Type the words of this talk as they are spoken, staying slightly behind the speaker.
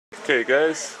Okay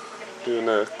guys, doing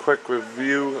a quick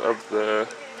review of the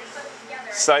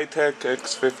saitek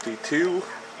x52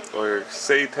 or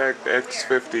saitek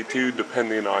x52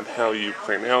 depending on how you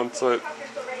pronounce it.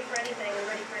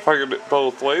 Fired it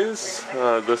both ways.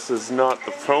 This is not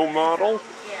the Pro model.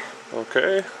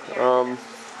 Okay, I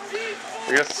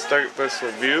guess to start this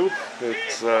review,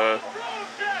 it's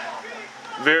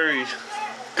very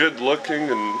good looking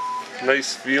and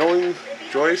nice feeling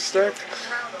joystick.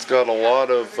 It's got a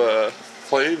lot of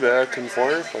play back and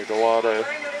forth, like a lot of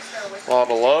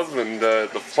love, and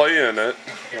the play in it,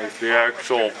 like the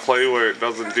actual play where it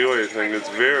doesn't do anything, is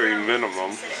very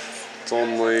minimum. It's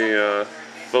only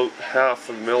about half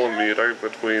a millimeter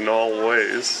between all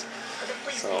ways,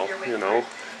 so you know,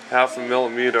 half a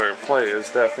millimeter of play is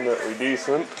definitely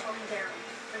decent.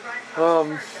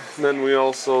 Then we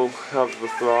also have the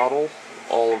throttle,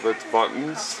 all of its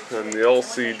buttons, and the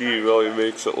LCD really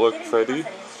makes it look pretty.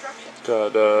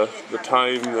 Got the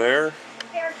time there,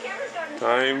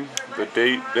 the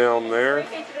date down there.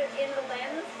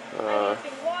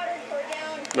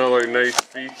 Another nice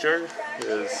feature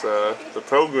is the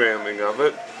programming of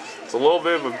it. It's a little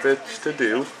bit of a bitch to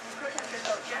do,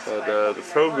 but the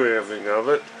programming of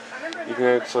it, you can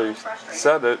actually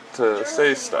set it to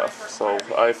say stuff. So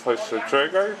I push the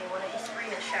trigger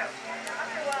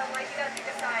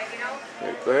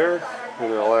right there,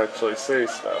 and it'll actually say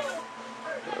stuff.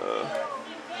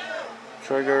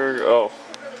 Trigger, oh,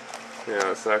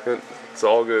 yeah, a second. It's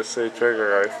all gonna say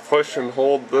trigger. I push and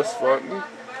hold this button,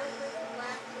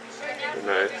 and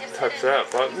I touch that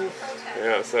button.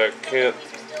 Yeah, so I can't.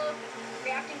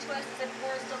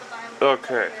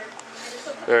 Okay,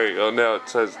 there you go. Now it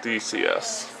says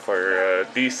DCS for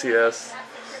DCS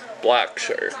Black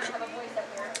Shark.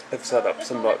 I've set up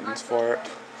some buttons for it.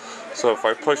 So if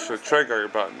I push the trigger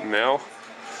button now,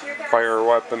 fire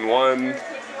weapon 1,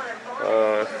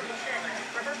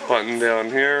 button down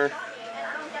here,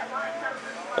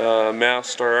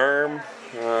 master arm.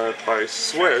 If I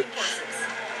switch,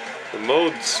 the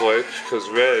mode switch, because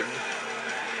red,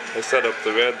 I set up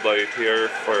the red light here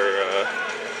for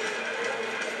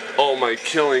all my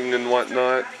killing and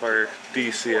whatnot for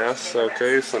DCS.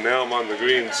 Okay, so now I'm on the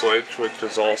green switch, which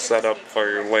is all set up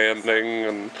for landing,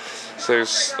 and so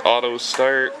there's auto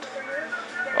start,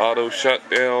 auto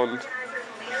shutdown,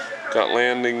 got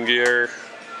landing gear.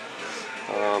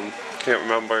 Can't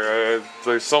remember,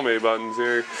 there's so many buttons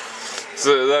here.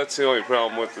 So that's the only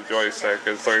problem with the joystick,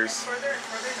 is there's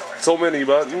so many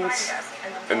buttons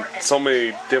and so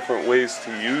many different ways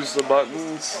to use the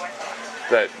buttons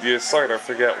that you sort of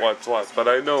forget what's what. But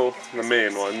I know the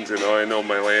main ones, you know, I know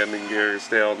my landing gear is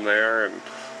down there and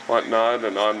whatnot,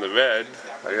 and on the red,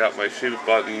 I got my shoot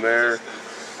button there,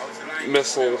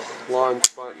 missile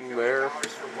launch button there,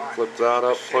 flip that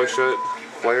up, push it,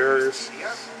 flares,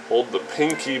 hold the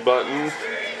pinky button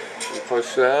and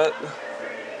push that.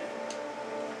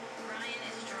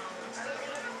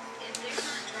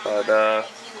 But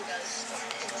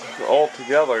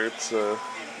altogether, it's a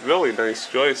really nice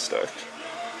joystick.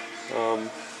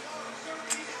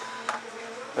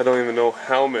 I don't even know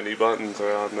how many buttons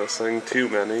are on this thing, too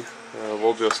many.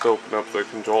 We'll just open up the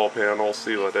control panel,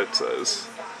 see what it says.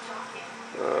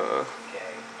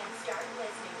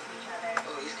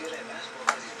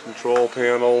 Control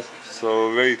panel,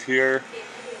 so right here,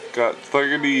 got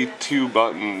 32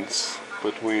 buttons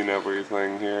between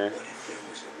everything here.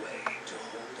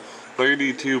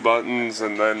 32 buttons,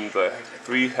 and then the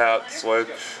 3-hat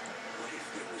switch,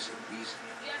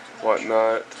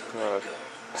 whatnot,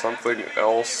 something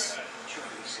else.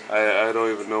 I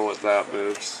don't even know what that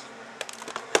moves.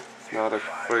 Not a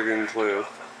friggin' clue.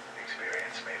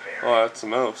 Oh, that's a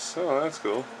mouse. Oh, that's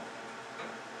cool.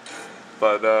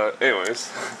 But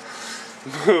anyways,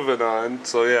 moving on.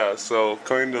 So yeah, so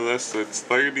according to this, it's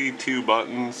 32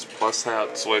 buttons plus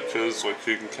hat switches, which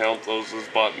you can count those as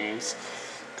buttons,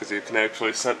 because you can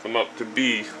actually set them up to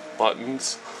be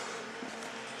buttons.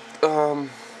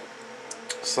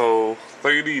 So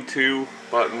 32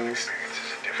 buttons,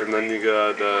 and then you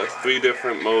got 3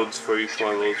 different modes for each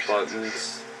one of those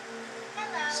buttons.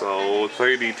 So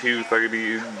 32, 30,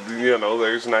 you know,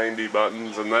 there's 90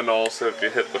 buttons, and then also if you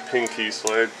hit the pinky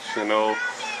switch, you know,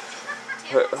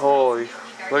 holy,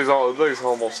 there's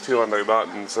almost 200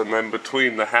 buttons, and then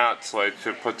between the hat switch,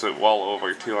 it puts it well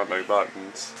over 200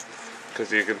 buttons,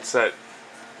 because you can set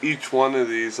each one of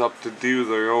these up to do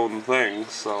their own thing.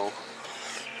 So,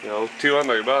 you know,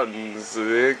 200 buttons,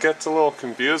 it gets a little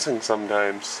confusing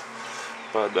sometimes,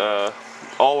 but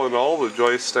all in all, the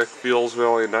joystick feels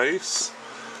really nice.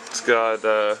 It's got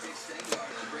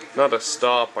not a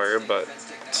stopper, but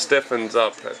it stiffens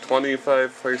up at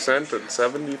 25% and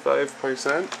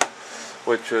 75%.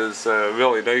 which is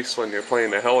really nice when you're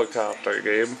playing a helicopter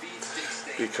game,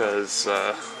 because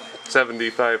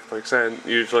 75%,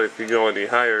 usually if you go any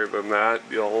higher than that,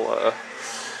 you'll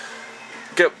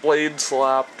get blade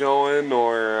slap going,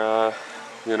 or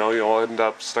you know, you'll end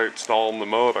up stalling the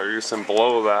motors, and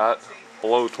below that,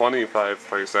 below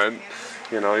 25%,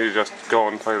 you know, you're just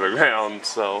going further down,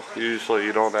 so usually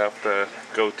you don't have to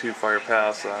go too far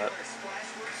past that.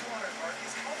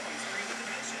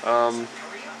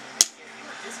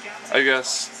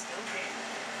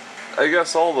 I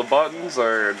guess all the buttons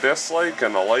are a dislike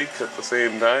and a like at the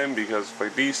same time, because for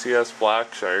DCS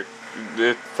Black Shark,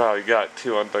 it probably got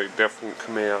 200 different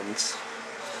commands.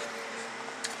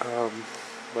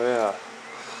 But yeah,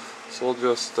 so we'll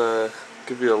just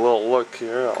give you a little look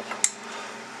here. I'll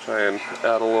try and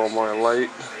add a little more light.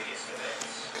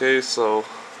 Okay, so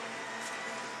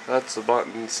that's the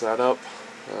button setup.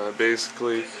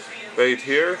 Basically, right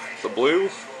here, the blue,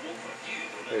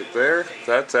 right there,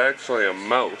 that's actually a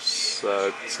mouse.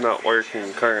 It's not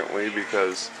working currently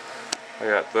because I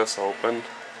got this open,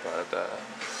 but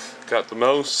got the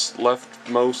mouse, left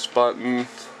mouse button,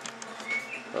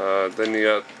 then you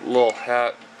got a little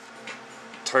hat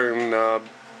turn knob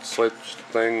switch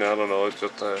thing, I don't know, it's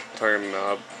just a turn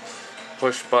knob,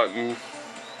 push button,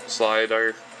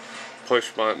 slider,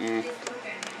 push button,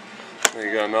 then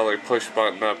you got another push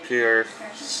button up here,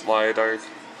 slider,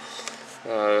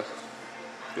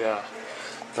 yeah,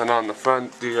 then on the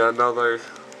front you got another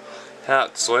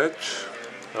hat switch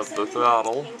of the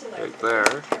throttle right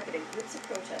there.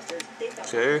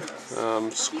 Okay,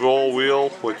 scroll wheel,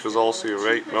 which is also your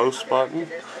right mouse button.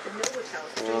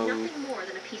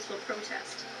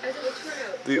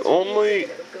 The only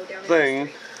thing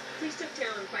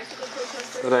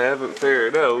that I haven't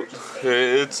figured out,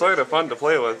 it's sort of fun to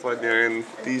play with when you're in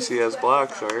DCS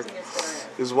Black Shark,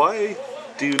 is why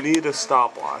do you need a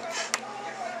stopwatch?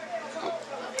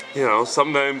 You know,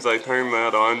 sometimes I turn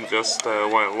that on just when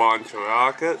I launch a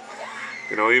rocket.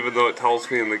 You know, even though it tells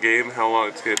me in the game how long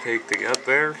it's going to take to get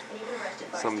there,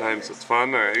 sometimes it's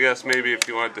fun. Or I guess maybe if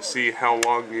you wanted to see how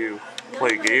long you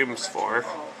play games for,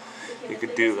 you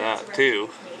could do that too.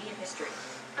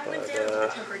 But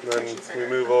then we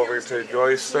move over to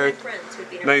joystick.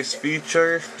 Nice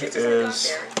feature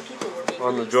is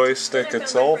on the joystick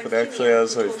itself, it actually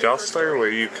has an adjuster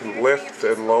where you can lift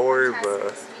and lower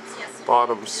the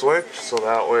bottom switch, so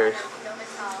that way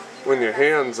when your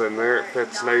hand's in there it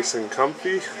fits nice and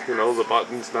comfy. You know, the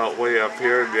button's not way up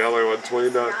here and the other one's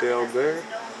way not down there.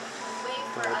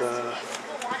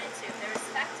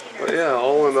 But yeah,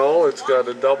 all in all, it's got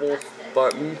a double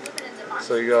button.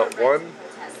 So you got one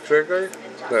trigger,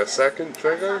 the second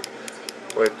trigger,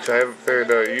 which I haven't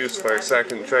figured out a use for a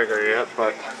second trigger yet,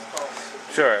 but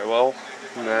sure I will.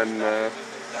 And then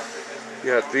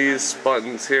you got these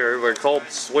buttons here. They're called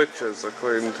switches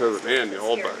according to the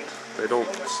manual, but they don't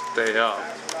stay up.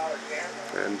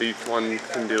 And each one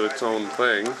can do its own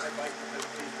thing.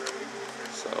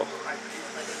 So,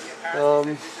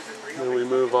 then we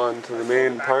move on to the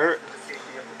main part.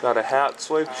 Got a hat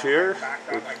switch here,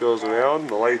 which goes around.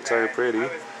 The lights are pretty.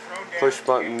 Push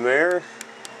button there.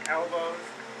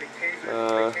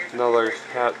 Another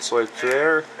hat switch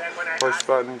there. Push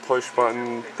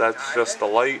button. That's just a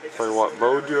light for what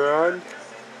mode you're on.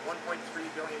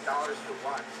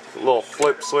 A little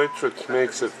flip switch, which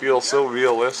makes it feel so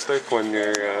realistic when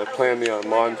you're planning on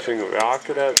launching a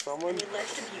rocket at someone.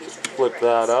 Flip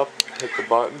that up, hit the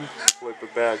button, flip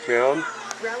it back down.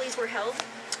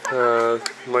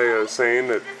 Like I was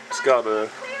saying, it's got a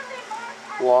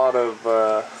lot of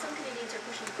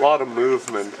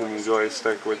movement in the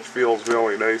joystick, which feels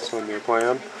really nice when you're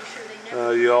playing.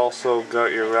 You also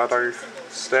got your rudder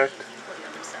stick,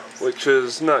 which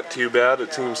is not too bad.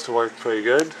 It seems to work pretty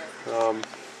good.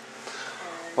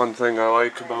 One thing I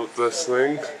like about this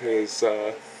thing is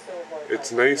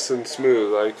it's nice and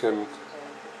smooth. I can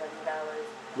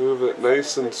move it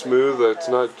nice and smooth. It's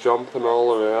not jumping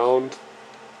all around.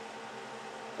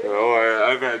 You know,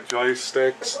 I've had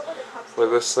joysticks where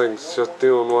this thing's just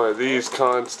doing one of these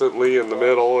constantly in the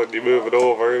middle, and you move it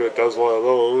over and it does one of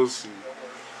those. And,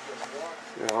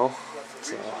 you know,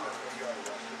 so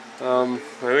I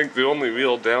think the only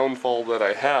real downfall that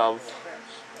I have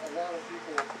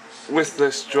with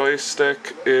this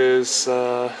joystick is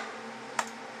their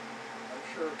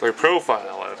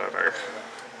profile editor.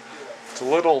 It's a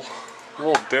little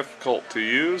difficult to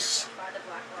use,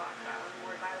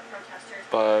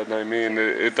 but I mean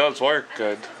it does work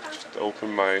good. Just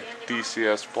open my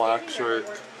DCS Black Shark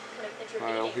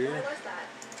file here.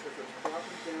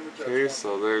 Okay,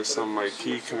 so there's some of my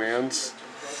key commands.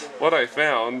 What I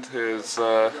found is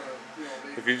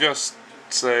if you just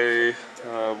say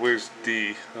Where's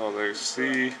D? Oh, there's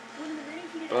C.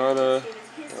 But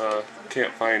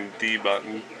can't find D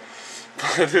button.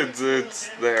 But it's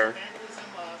there.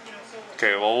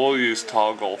 Okay, well we'll use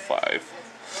toggle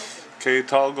 5. Okay,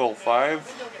 toggle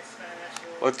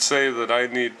 5. Let's say that I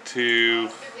need to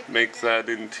make that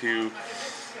into,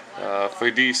 for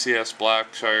DCS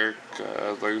Black Shark,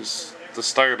 there's the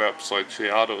startup switch,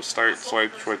 the auto start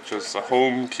switch, which is the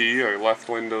home key or left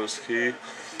Windows key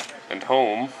and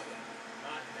home.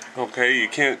 Okay, you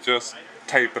can't just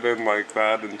type it in like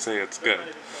that and say it's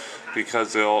good,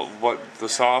 because the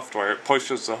software, it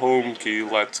pushes the home key,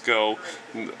 lets go,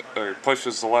 or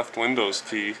pushes the left Windows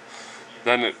key,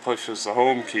 then it pushes the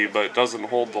home key, but it doesn't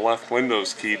hold the left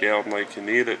Windows key down like you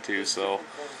need it to. So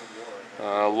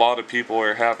a lot of people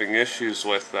are having issues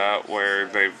with that, where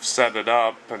they've set it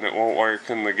up and it won't work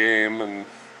in the game, and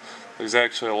there's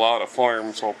actually a lot of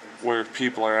forums where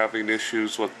people are having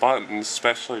issues with buttons,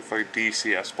 especially for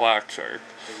DCS Black Shark.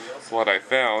 What I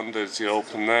found is you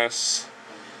open this,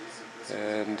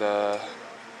 and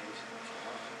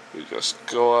you just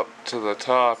go up to the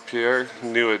top here,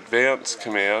 new advanced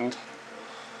command.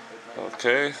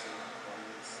 Okay,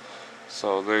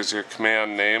 so there's your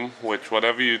command name, which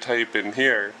whatever you type in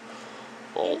here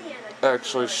will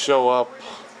actually show up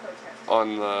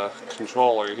on the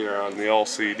controller here on the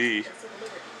LCD.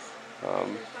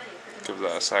 Give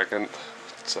that a second.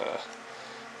 It's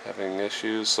having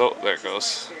issues. Oh, there it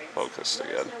goes. Focused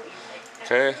again.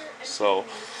 Okay, so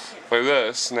for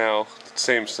this now,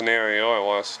 same scenario. I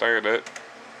want to start it.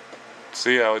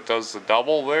 See how it does the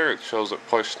double there? It shows it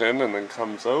pushed in and then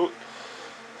comes out.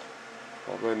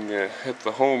 Well, then you hit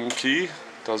the home key. It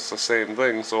does the same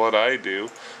thing. So what I do,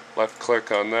 left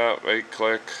click on that, right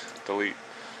click, delete.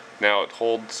 Now it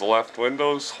holds the left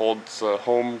Windows, holds the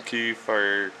home key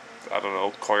for, I don't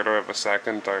know, quarter of a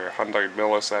second or 100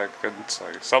 milliseconds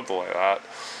or something like that.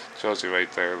 Shows you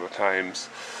right there the times.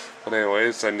 But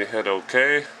anyways, then you hit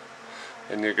OK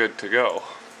and you're good to go.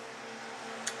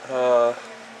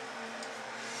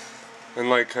 And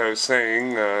like I was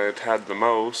saying, it had the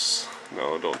mouse.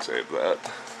 No, don't save that.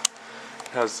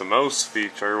 It has the mouse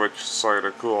feature, which is sort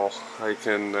of cool. I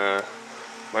can,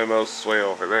 my mouse is way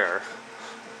over there.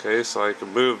 Okay, so I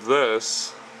can move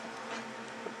this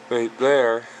right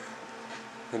there,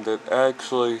 and it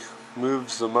actually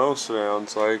moves the mouse around,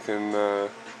 so I can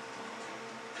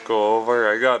go over.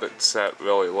 I got it set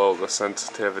really low, the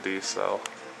sensitivity, so.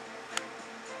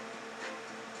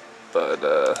 But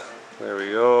there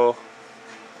we go.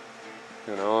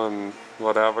 You know, and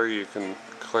whatever, you can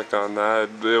click on that.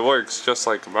 It works just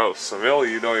like a mouse, so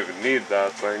really you don't even need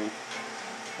that thing.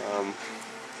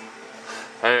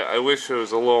 I wish it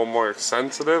was a little more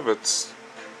sensitive. It's,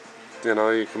 you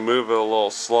know, you can move it a little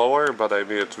slower, but I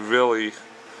mean it's really,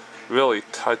 really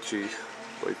touchy.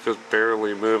 Like just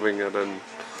barely moving it and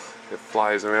it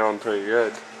flies around pretty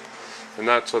good. And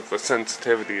that's with the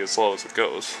sensitivity as low as it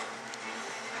goes.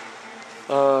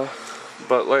 But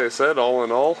like I said, all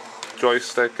in all,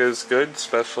 joystick is good,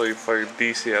 especially for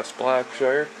DCS Black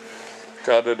Shark.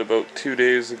 Got it about 2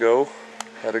 days ago.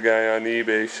 Had a guy on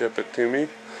eBay ship it to me.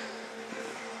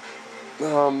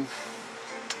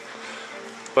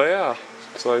 But yeah,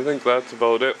 so I think that's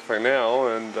about it for now,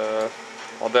 and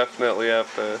I'll definitely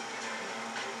have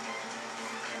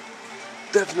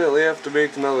to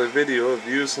make another video of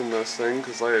using this thing,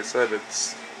 because like I said,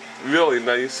 it's really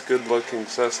nice, good looking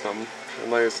system.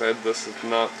 And like I said, this is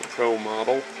not the Pro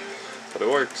model, but it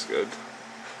works good.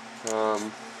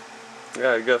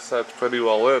 Yeah, I guess that's pretty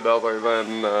well it, other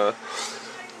than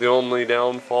the only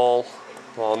downfall,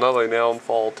 well, another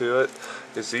downfall to it,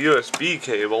 is the USB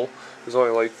cable is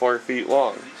only like 4 feet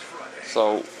long.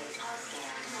 So,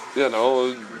 you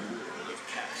know,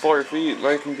 4 feet,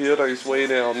 my computer's way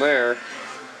down there,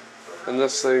 and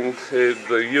this thing,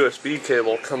 the USB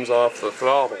cable comes off the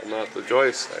throttle, not the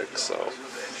joystick, so,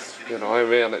 you know, I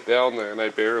ran it down there and I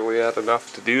barely had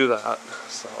enough to do that,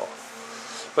 so.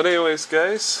 But anyways,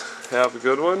 guys, have a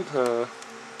good one.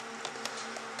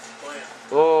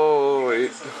 Oh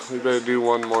wait, we better do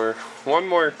one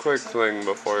more quick thing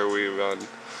before we run.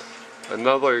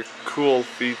 Another cool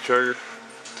feature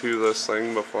to this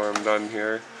thing before I'm done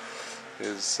here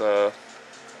is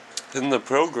in the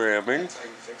programming,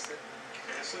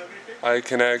 I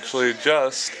can actually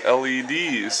adjust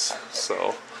LEDs,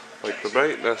 so like the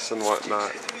brightness and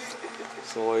whatnot.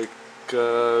 So like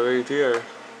right here,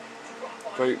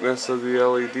 brightness of the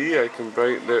LED, I can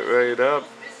brighten it right up,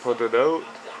 put it out.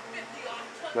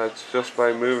 That's just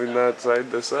by moving that side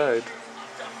to side.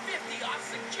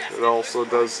 It also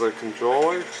does the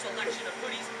controller.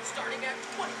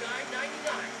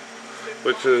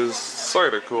 which is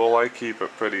sort of cool. I keep it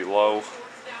pretty low.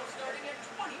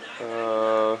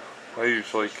 I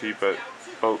usually keep it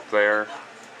out there.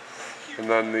 And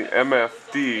then the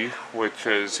MFD, which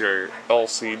is your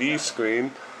LCD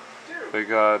screen, they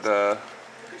got,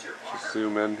 just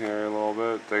zoom in here a little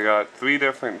bit, they got 3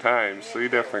 different times, 3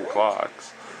 different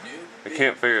clocks. I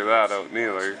can't figure that out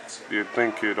neither. You'd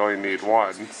think you'd only need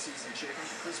one.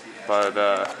 But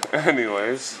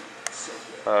anyways,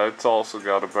 it's also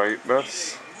got a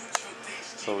brightness.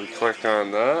 So we click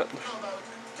on that.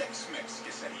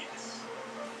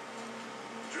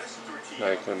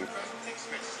 I can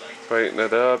brighten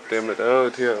it up, dim it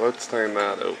out. Here, let's turn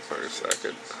that out for a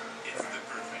second.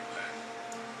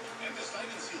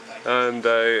 And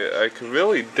I can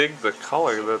really dig the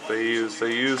color that they use.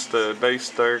 They used a nice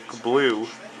dark blue,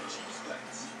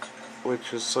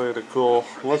 which is sort of cool.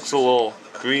 Looks a little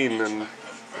green in the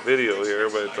video here,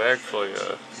 but it's actually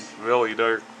a really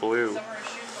dark blue.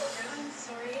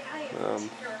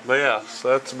 But yeah, so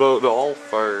that's about all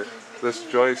for this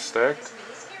joystick.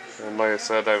 And like I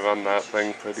said, I run that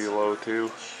thing pretty low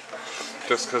too,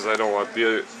 just because I don't want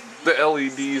the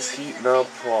LEDs heating up.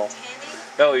 Well,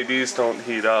 LEDs don't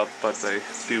heat up, but they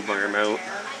do burn out.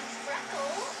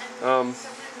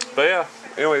 But yeah,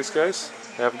 anyways guys,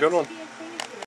 have a good one.